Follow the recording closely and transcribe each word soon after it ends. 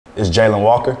It's Jalon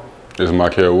Walker. This is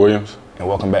Mykel Williams. And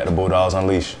welcome back to Bulldogs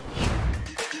Unleashed.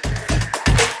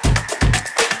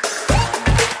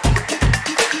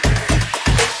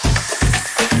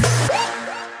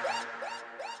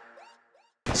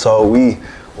 So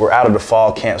we're out of the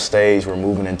fall camp stage. We're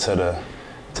moving into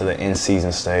the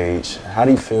in-season stage. How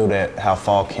do you feel that how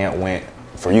fall camp went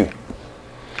for you?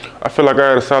 I feel like I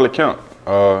had a solid camp.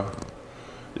 I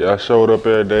showed up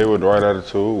every day with the right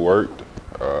attitude, worked.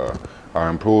 I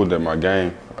improved at my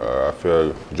game. I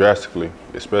feel drastically,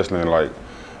 especially in like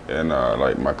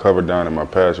my cover down and my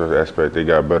pass rush aspect. They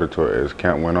got better to it as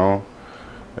camp went on,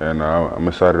 and I'm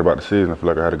excited about the season. I feel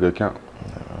like I had a good camp.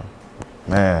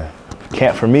 Man,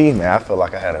 camp for me, man, I feel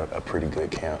like I had a pretty good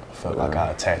camp. I felt like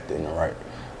I attacked it in the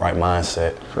right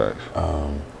mindset. Facts.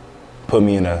 Put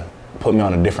me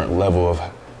on a different level of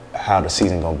how the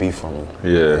season gonna be for me.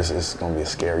 Yeah. It's gonna be a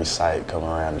scary sight coming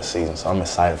around the season, so I'm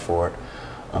excited for it.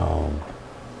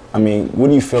 I mean, what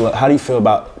do you feel? How do you feel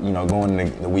about going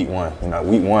into week one?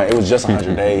 Week one, it was just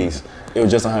 100 days. It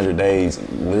was just 100 days,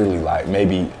 literally like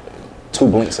maybe 2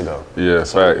 blinks ago. Yeah,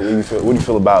 so facts. What do you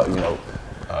feel about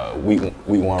week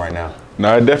one right now?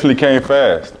 No, it definitely came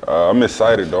fast. I'm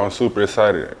excited though. I'm super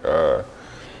excited.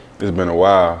 It's been a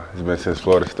while. It's been since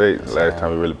Florida State. The last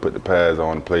time we really put the pads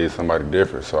on to play somebody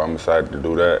different. So I'm excited to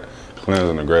do that.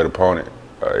 Clemson, a great opponent.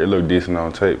 It looked decent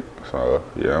on tape. So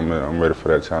yeah, I'm ready for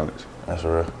that challenge. That's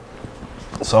real.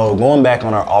 So going back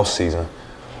on our off season,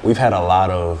 we've had a lot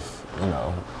of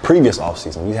previous off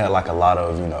season. We had like a lot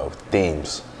of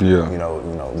themes. Yeah.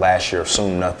 Last year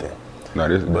assumed nothing. No,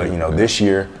 this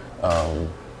year.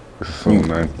 It's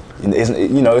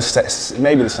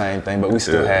maybe the same thing, but we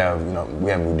still have, we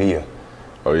have Mudia.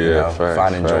 Oh yeah, facts,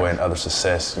 finding joy in other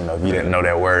success. If you didn't know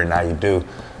that word, now you do.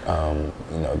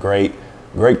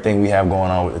 Great thing we have going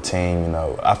on with the team.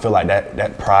 I feel like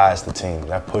that prides the team.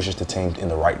 That pushes the team in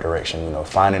the right direction.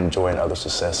 Finding joy in other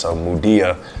success. So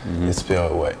Mudia is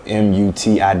spelled what?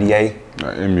 M-U-T-I-D-A?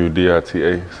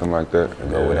 M-U-D-I-T-A, something like that.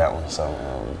 Go with that one. So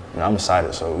I'm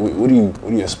excited. So what do you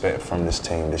expect from this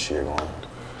team this year going?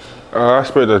 I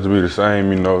expect that to be the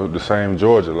same, the same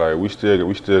Georgia. Like we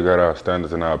still got our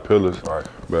standards and our pillars. Right.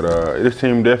 But this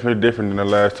team definitely different than the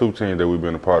last two teams that we've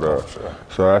been a part of. Sure.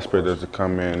 So I expect us to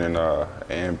come in and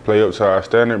play up to our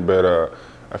standard. But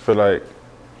I feel like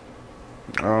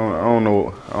I don't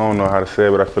know how to say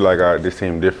it, but I feel like this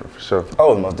team different for sure.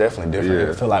 Oh, most definitely different.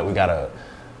 Yeah. I feel like we gotta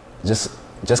just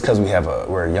because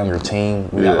we're a younger team,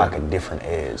 we got like a different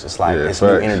edge. It's like it's new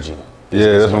energy.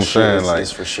 That's what I'm saying. Like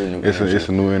it's for sure new energy. It's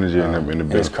a new energy in the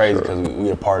business. It's crazy because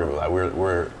we're a part of it. Like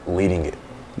we're leading it.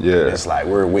 Yeah. It's like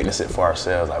we're witnessing it for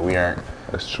ourselves. Like we aren't.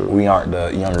 That's true. We aren't the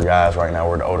younger guys right now.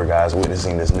 We're the older guys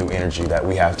witnessing this new energy that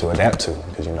we have to adapt to.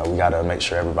 Because we got to make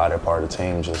sure everybody a part of the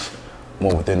team, just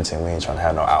more within the team. We ain't trying to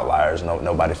have no outliers.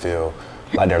 Nobody feel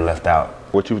like they're left out.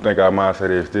 What you think our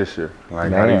mindset is this year?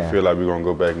 Like how do you feel like we're gonna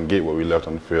go back and get what we left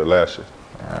on the field last year?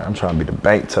 I'm trying to be the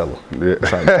bank teller. Yeah.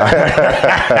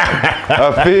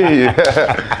 I feel you.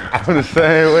 I'm the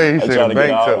same way.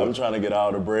 I'm trying to get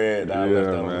all the bread that I left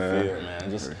out on the field,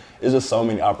 man. It's just so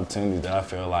many opportunities that I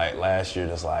feel like last year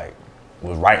just like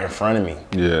was right in front of me.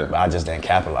 Yeah. But I just didn't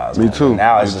capitalize on Me it. too.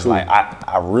 Now it's just like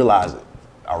I realize it.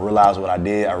 I realize what I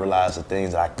did. I realize the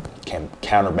things I can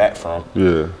counter back from.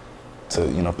 Yeah.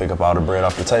 To pick up all the bread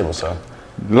off the table. So.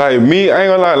 Like me, I ain't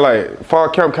gonna lie. Like fall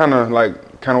camp kind of what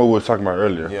we were talking about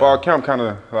earlier. Yeah. Fall camp kind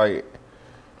of like,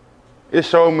 it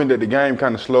showed me that the game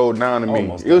kind of slowed down to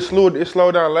me. It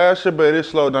slowed down last year, but it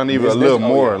slowed down even a little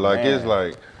more. It's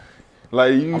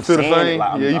like you feel the same?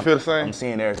 You feel the same? I'm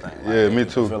seeing everything. Yeah, me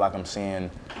too. I feel like I'm seeing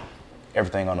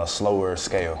everything on a slower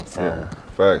scale from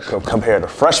facts. Compared to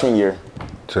freshman year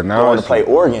to now going to play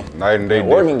Oregon. Night and day. The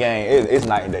Oregon game, it's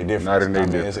night and day difference. Night and day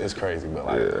difference. It's crazy,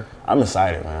 but I'm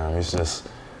excited, man. It's just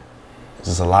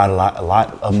a lot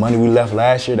of money we left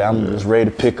last year that I'm just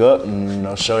ready to pick up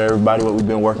and show everybody what we've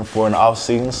been working for in the off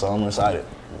season. So I'm excited.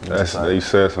 You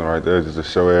said something right there, just to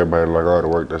show everybody like all the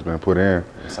work that's been put in.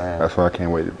 That's why I can't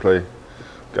wait to play.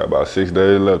 Got about 6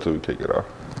 days left till we kick it off.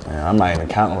 Man, I'm not even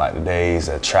counting like the days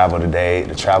that travel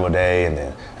the travel day, and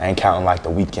then I ain't counting like the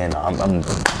weekend. I'm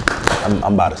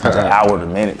about an hour to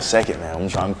minute, to second, man. I'm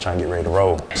trying to get ready to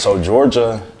roll. So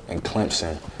Georgia and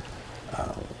Clemson.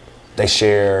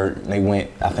 They went,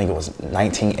 I think it was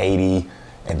 1980,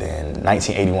 and then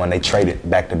 1981, they traded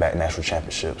back-to-back national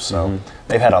championships. So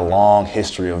they've had a long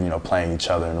history of, playing each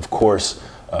other. And of course,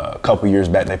 a couple years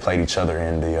back, they played each other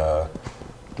in the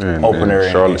opener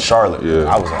in Charlotte. Yeah.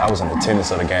 I was in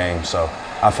attendance of the game, so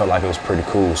I felt like it was pretty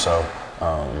cool. So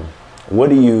how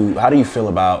do you feel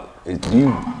about, do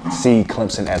you see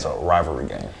Clemson as a rivalry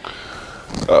game?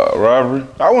 Rivalry?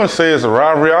 I wouldn't say it's a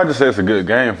rivalry. I just say it's a good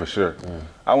game for sure.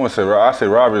 I wouldn't say I say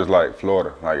rivalry is like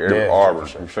Florida, like every Auburn.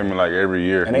 Sure. You feel me? Like every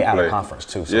year. And they out of conference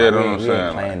too. So yeah, like, that's what I'm saying.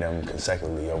 We playing them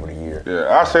consecutively over the year.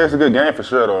 Yeah, I say it's a good game for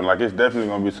sure though. Like it's definitely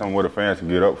gonna be something where the fans can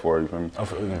get up for. You feel me?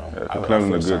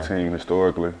 Clemson's a good team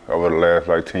historically over the last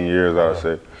like 10 years, I would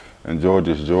say. And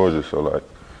Georgia's Georgia, so like,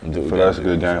 that's a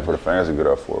good game for the fans to get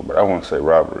up for. But I wouldn't say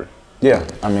rivalry. Yeah,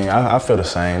 I mean, I feel the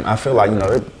same. I feel like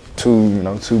they're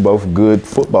two both good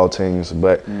football teams,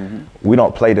 but we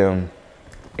don't play them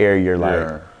every year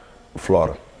like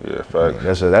Florida. Yeah,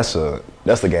 facts.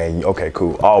 That's the game. Okay,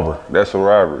 cool. Auburn. That's a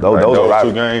rivalry. Those are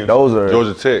two games. Those are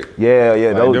Georgia Tech. Yeah,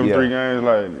 like those. Them 3 games,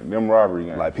 like them rivalry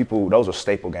games. Like those are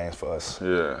staple games for us.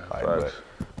 Yeah, like, facts.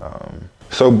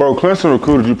 So, bro, Clemson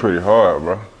recruited you pretty hard,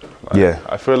 bro. Like, yeah.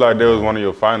 I feel like they was one of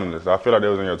your finalists. I feel like they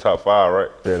was in your top 5, right?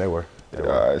 Yeah, they were. All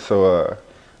right, so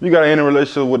you got any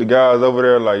relationship with the guys over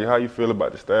there? Like, how you feel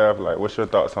about the staff? Like, what's your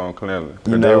thoughts on Clemson?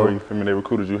 They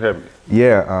recruited you heavy.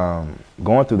 Yeah,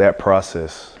 going through that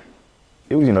process,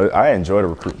 it was, I enjoyed the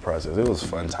recruiting process. It was a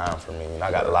fun time for me. I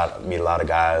got to meet a lot of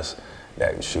guys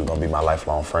that gonna be my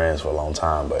lifelong friends for a long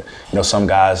time. But some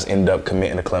guys end up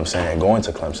committing to Clemson and going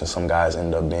to Clemson. Some guys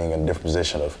end up being in a different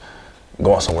position of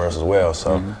going somewhere else as well.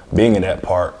 So being in that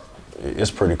part,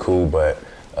 it's pretty cool. But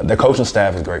the coaching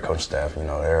staff is a great coaching staff.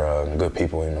 They're good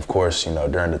people. And of course,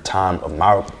 during the time of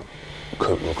my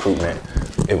recruitment,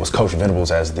 it was Coach Venables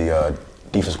as the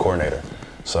defense coordinator.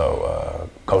 So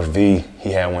Coach V,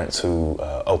 he had went to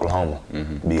Oklahoma,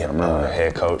 be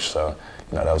head coach. So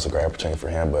that was a great opportunity for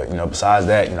him. But besides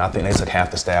that, I think they took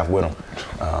half the staff with them.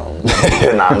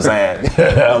 You know what I'm saying?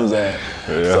 Yeah.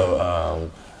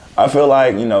 So I feel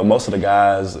like most of the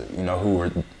guys who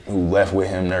left with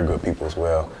him, they're good people as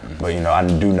well. But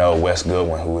I do know Wes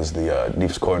Goodwin, who was the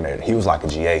defense coordinator. He was like a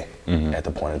GA at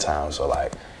the point in time. So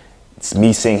like, it's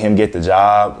me seeing him get the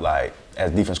job, like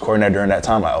as defense coordinator during that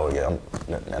time, like, oh yeah,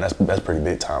 that's pretty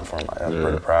big time for him. Like, I'm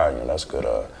pretty proud. That's good.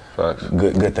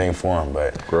 Good thing for him.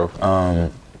 But growth.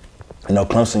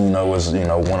 Clemson, was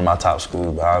one of my top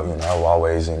schools. But I've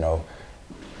always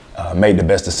made the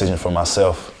best decision for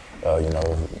myself.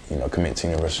 Commit to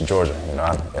University of Georgia. And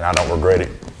I don't regret it.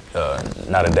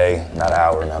 Not a day, not an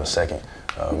hour, not a second.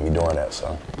 Me doing that.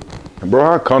 So. Bro,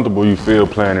 how comfortable you feel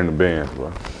playing in the bands,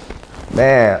 bro?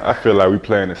 Man, I feel like we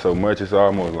playing it so much, it's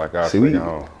almost like our second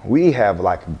home. We have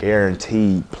like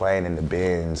guaranteed playing in the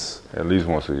bins. At least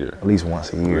once a year. At least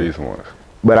once a year. At least once.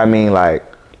 But I mean, like,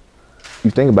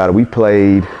 you think about it, we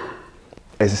played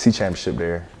SEC championship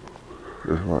there.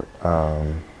 That's right.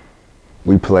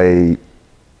 We played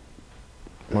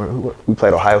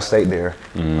Ohio State there.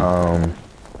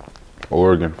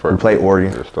 Oregon first. We played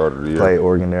Oregon. At the start of the year. Played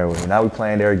Oregon there. Now we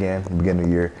playing there again at the beginning of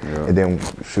the year. Yeah. And then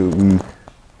we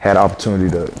had the opportunity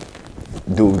to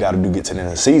do what we got to do, get to the end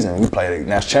of the season. We played a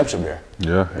national championship there.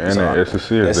 Yeah, and the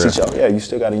SEC is there. Yeah, you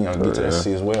still got to get to the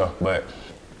SEC as well. But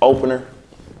opener,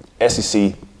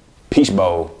 SEC, Peach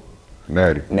Bowl,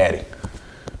 Natty.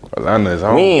 Atlanta is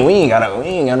home. We ain't gotta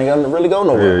really go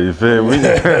nowhere. Yeah, you feel me?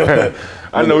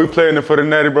 I know we playing it for the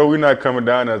Natty, bro. We not coming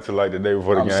down there till like the day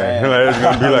before the game. Like, it's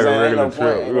gonna be like a regular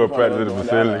trip. We gonna practice at the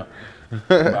facility.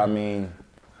 But I mean,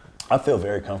 I feel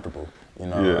very comfortable.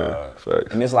 Facts.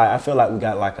 And it's like I feel like we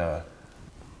got like a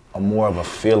more of a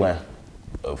feeling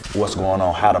of what's going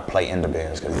on, how to play in the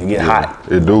bands, because you get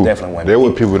hot. It do. Definitely when that's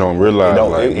what people don't realize.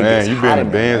 Man, you be in the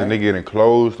bands man. and they get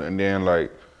enclosed, and then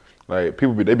like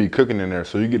people they be cooking in there,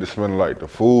 so you get to smell like the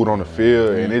food on the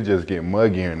field, and it just get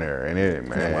muggy in there,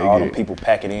 and all the people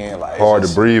pack it in, like hard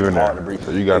to breathe in there. So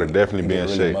you gotta definitely be in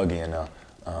shape. Really muggy in there.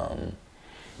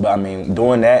 But I mean,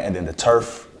 doing that, and then the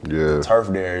turf. Yeah. The turf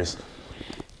there is.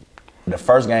 The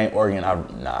first game, Oregon, I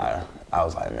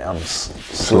was like, man, I'm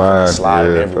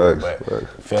sliding everywhere. But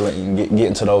feeling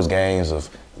getting to those games of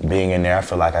being in there, I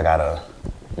feel like I got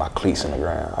my cleats in the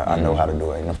ground. I know how to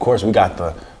do it. And of course, we got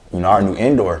our new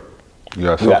indoor. We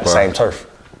got the same turf.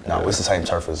 No, it's the same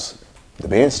turf as the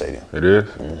Benz Stadium. It is.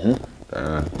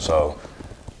 So,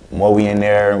 the more we in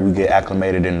there, we get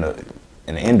acclimated in the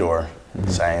indoor.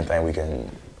 Same thing, we can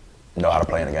know how to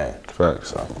play in the game. Facts.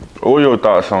 So, what were your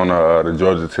thoughts on the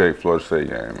Georgia Tech Florida State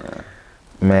game, man?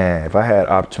 Man, if I had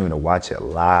opportunity to watch it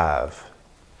live,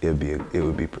 it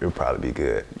would probably be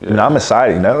good. Yeah. I'm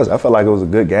excited. I felt like it was a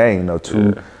good game.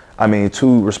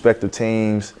 Two respective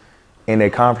teams in their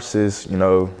conferences.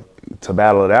 To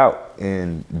battle it out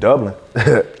in Dublin,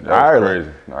 Ireland.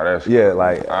 Crazy. No, that's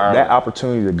like Ireland. That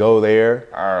opportunity to go there,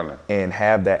 Ireland, and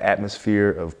have that atmosphere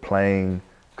of playing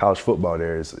college football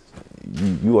there is.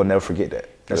 You will never forget that.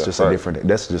 That's just a different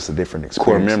experience.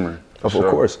 Core memory. Of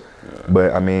course. Yeah.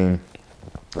 But I mean,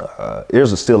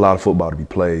 there's still a lot of football to be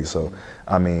played. So,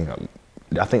 I mean,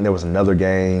 I think there was another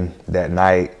game that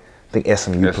night. I think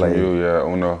SMU played. Yeah,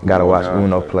 Uno. Gotta watch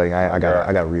Uno play. I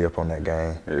gotta re-up on that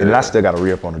game. Yeah. And then I still gotta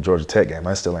re-up on the Georgia Tech game.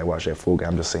 I still ain't watched that full game.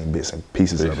 I'm just seeing bits and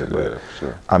pieces of it. But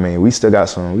sure. I mean, we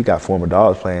got former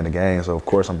Dawgs playing the game, so of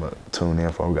course I'm gonna tune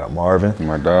in for. We got Marvin.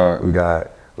 My dog. We got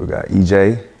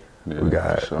EJ. We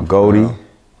got Goldie.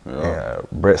 And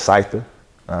Brett Seither.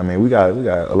 I mean, we got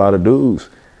a lot of dudes.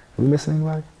 Are we missing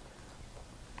anybody?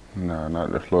 No,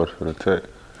 not the Florida for the Tech.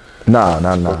 No.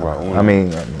 I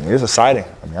mean, it's exciting.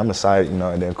 I mean, I'm excited, you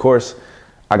know. And then, of course,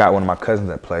 I got one of my cousins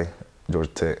that play Georgia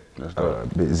Tech,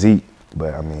 Big Zeke.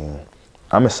 But, I mean,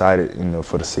 I'm excited, you know,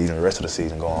 for the season, the rest of the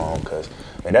season going on because,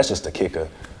 man, that's just the kickoff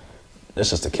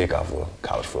of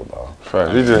college football.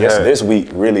 Right. This week,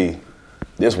 really,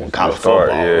 this one, college football,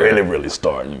 really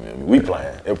starting. You know, we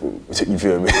playing. You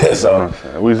feel me? So,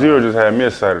 we just had me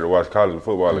excited to watch college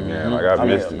football again. Like, I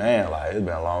missed it. Man, like, it's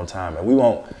been a long time. And we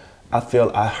won't. I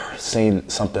seen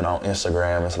something on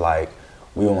Instagram. It's like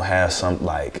we won't have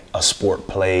like a sport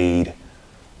played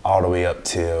all the way up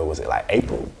till, was it like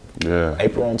April? Yeah.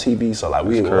 April on TV. So like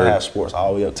we'll have sports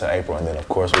all the way up to April, and then of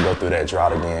course we go through that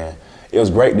drought again. It was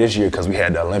great this year because we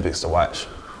had the Olympics to watch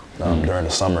during the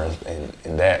summer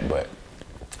and that. But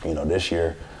you know, this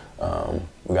year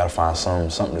we got to find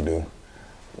something to do.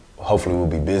 Hopefully we'll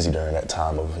be busy during that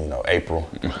time of, you know, April.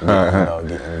 Getting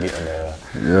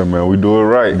yeah, man, we do it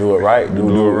right. Do it right. Do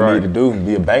what we need to do.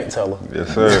 Be a bank teller. Yes,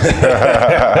 sir.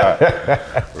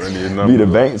 Be the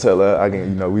bank teller.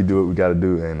 We do what we got to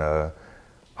do, and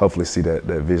hopefully see that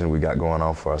vision we got going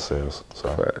on for ourselves. So,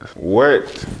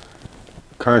 what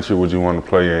country would you want to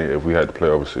play in if we had to play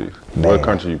overseas? Man. What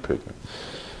country you picking?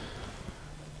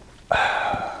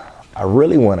 I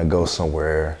really want to go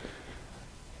somewhere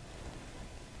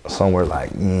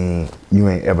like you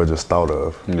ain't ever just thought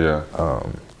of. Yeah.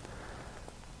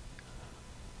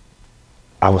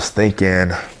 I was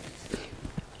thinking,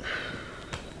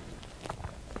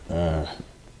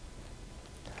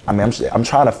 I'm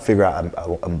trying to figure out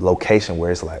a location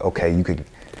where it's like, okay, you could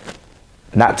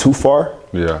not too far.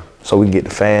 Yeah. So we can get the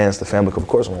fans, the family. Of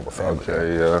course, I want the family.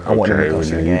 Okay. Yeah. I want them to go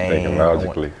see the game. Thinking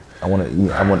logically.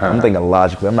 I'm thinking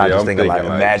logically. I'm not just thinking like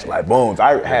imagine like boom. If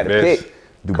I had to pick.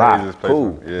 Dubai,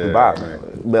 cool. Yeah, Dubai, man.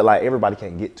 But like everybody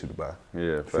can't get to Dubai.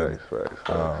 Yeah, facts.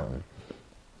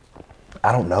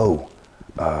 I don't know.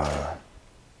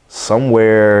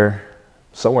 Somewhere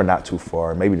not too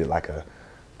far. Maybe like a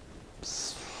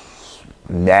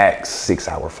max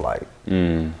 6-hour flight.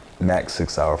 Max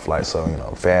 6-hour flight. So you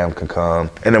know, fam can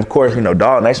come, and of course, you know,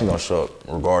 Dawg Nation gonna show up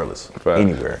regardless,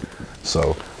 anywhere.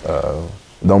 So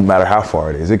don't matter how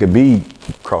far it is. It could be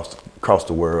across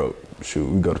the world. Shoot,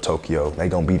 we go to Tokyo. They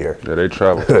gonna be there. Yeah, they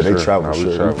travel. They travel.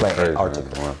 We play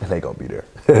Antarctica. They gonna be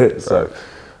there. So,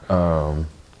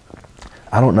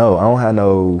 I don't know. I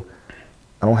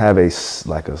don't have a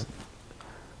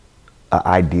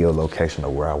ideal location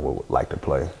of where I would like to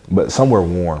play, but somewhere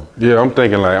warm. Yeah, I'm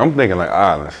thinking like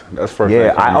islands. That's first.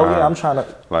 Yeah, I'm trying to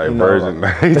like Virgin.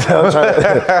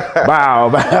 Wow.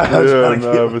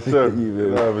 Yeah, for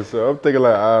sure. I'm thinking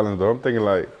like islands though. I'm thinking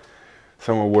like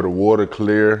somewhere where the water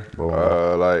clear,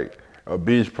 like a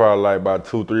beach probably like about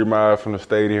 2-3 miles from the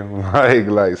stadium,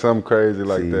 like something crazy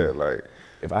like that, like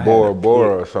if I Bora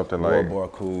Bora or something Bora like. Bora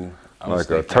cool. Like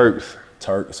a Turks.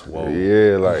 Whoa.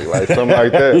 Yeah, like something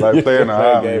like that, like playing the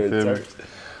island.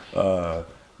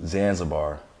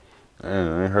 Zanzibar. Man,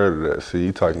 I ain't heard of that. See,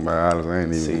 you talking about islands? I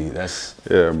ain't even. See, that's.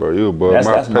 Yeah, bro, you above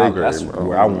my pay grade. That's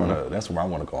where I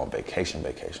wanna go on vacation.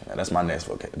 Man, that's my next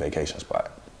vacation spot.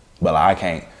 But like, I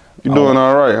can't. You doing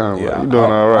all right, huh? Yeah, you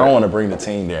doing all right. I don't want to bring the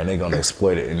team there and they're gonna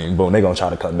exploit it, and then boom, they're gonna try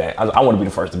to come back. I want to be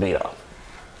the first to beat them.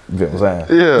 You get what I'm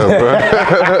saying? Yeah,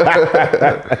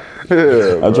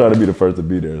 bro. I'm trying to be the first to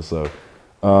be there. So,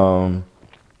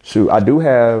 shoot, I do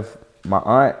have my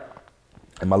aunt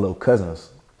and my little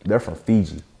cousins. They're from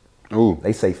Fiji. Ooh.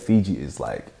 They say Fiji is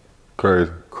like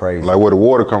crazy. Like where the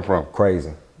water come from.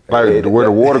 Crazy. Like where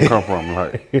the water come from.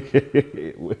 Like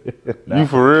you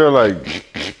for real? Like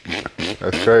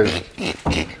that's crazy.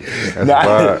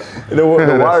 That's the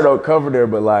water don't cover there,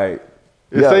 but like.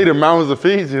 It say the mountains of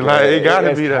Fiji, like it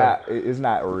gotta be that. It's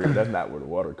not real. That's not where the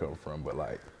water comes from, but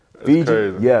like Fiji,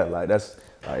 crazy. Yeah, like that's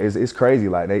it's crazy.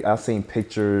 Like I've seen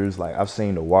pictures, like I've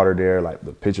seen the water there, like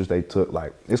the pictures they took,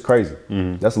 like it's crazy.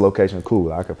 That's a location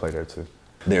cool. I could play there too.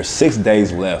 There's 6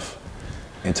 days left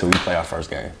until we play our first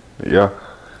game. Yeah.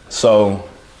 So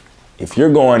if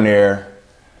you're going there,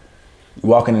 you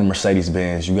walk in the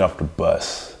Mercedes-Benz, you get off the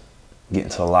bus, get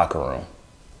into the locker room.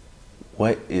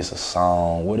 What is a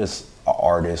song? What is an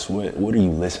artist? What are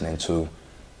you listening to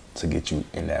get you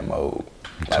in that mode?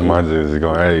 Somebody is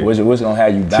going, hey. What's gonna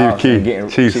have you down?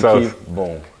 Chief sauce.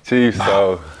 Boom. Chief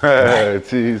sauce.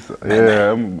 Cheese.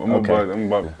 Yeah, I'm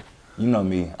about. You know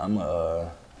me. I'm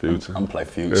Future. I'm play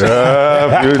Future.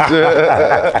 Yeah,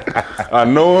 Future. I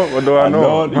know him. What do I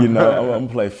know him? You know, I'm gonna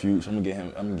play Future. He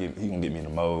gonna get me in the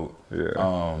mode.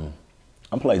 Yeah.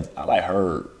 I like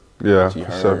Herb. Yeah,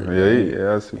 Herb.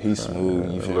 Yeah, He's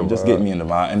smooth. You feel me? Just get me in the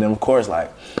mind. And then of course,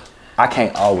 like, I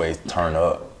can't always turn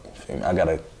up. You feel me?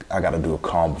 I gotta do a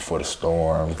calm before the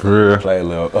storm. For real. Play a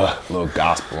little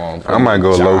gospel on. I might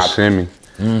go low shimmy.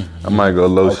 I might go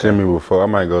low shimmy before. I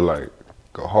might go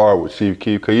hard with Chief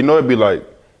Keef, cause you know it'd be like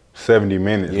 70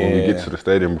 minutes when we get to the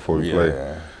stadium before we play.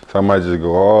 So I might just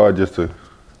go hard just to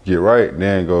get right,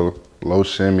 then go low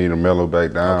shimmy to mellow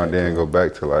back down, then go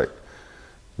back to like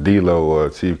D-Lo or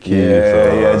Chief Keef.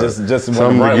 Yeah, just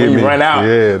when you run out.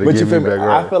 Yeah, to get me back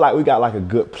right. I feel like we got like a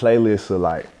good playlist of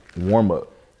like warm up.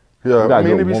 Yeah, I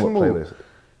mean, it'd be smooth.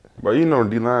 But you know,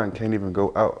 D-line can't even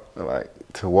go out like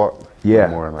to walk. Yeah,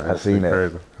 no more. Like, I seen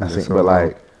that. Crazy. But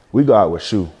like, we go out with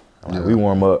Shoe. Like, we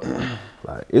warm up.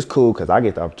 Like, it's cool because I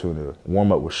get the opportunity to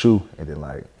warm up with Shoe, and then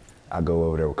like I go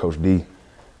over there with Coach D.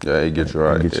 Yeah, he gets you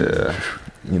right.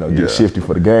 Get shifty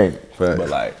for the game. Facts. But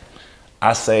like,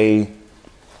 I say,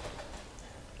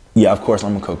 yeah, of course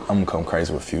I'm gonna come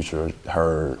crazy with Future,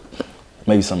 Herb,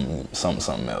 maybe something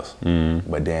else.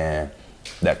 But then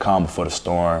that calm before the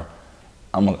storm,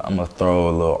 I'm gonna throw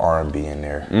a little R&B in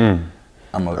there.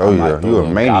 You a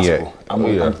maniac.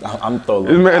 I'm throwing.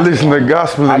 This man listen to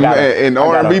gospel and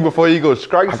R&B before you go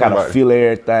strike somebody. I gotta feel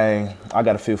everything. I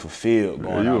gotta feel fulfilled.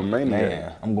 Going you out. A maniac.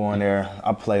 Man, I'm going there.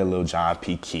 I play a little John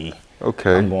P. Key.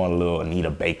 Okay. I'm going a little Anita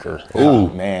Baker. Ooh.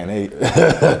 Man,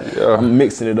 I'm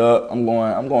mixing it up. I'm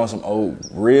going some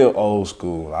real old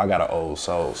school. I got an old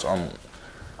soul, so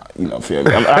feel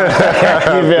me?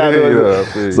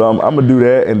 So I'm gonna do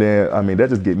that, and then I mean that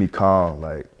just get me calm,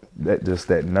 like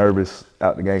that nervous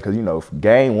out the game, because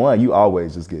game one you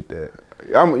always just get that.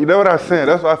 You know what I'm saying?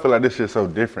 That's why I feel like this shit's so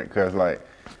different, because like,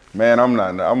 man, I'm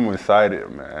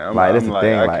excited, man. That's the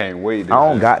thing. I can't wait. I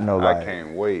don't got no I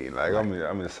can't wait. Like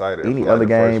I'm excited. Any other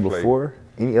game before,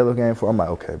 I'm like,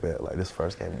 okay, bet. Like this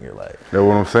first game of year, like. That's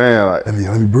what I'm saying. Like, let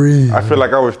me breathe. I feel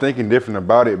like I was thinking different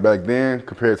about it back then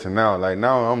compared to now. Like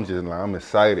now, I'm just like I'm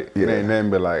excited. Yeah. It ain't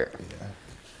nothing but like. Yeah.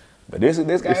 But this game,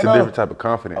 it's a different type of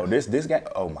confidence. Oh, this game.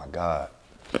 Oh my God.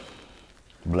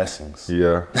 Blessings.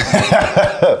 Yeah.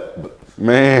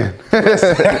 Man.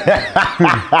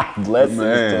 Blessings.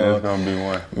 Man, it's gonna be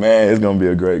one. Man, it's gonna be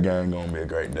a great game. It's gonna be a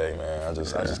great day, man. I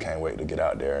just can't wait to get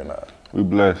out there and. We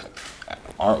blessed.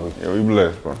 Aren't we? Yeah, we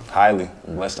blessed, bro. Highly.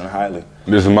 Blessed and highly.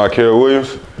 This is Mykel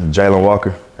Williams. Jalon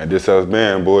Walker. And this has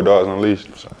been Bulldogs Unleashed.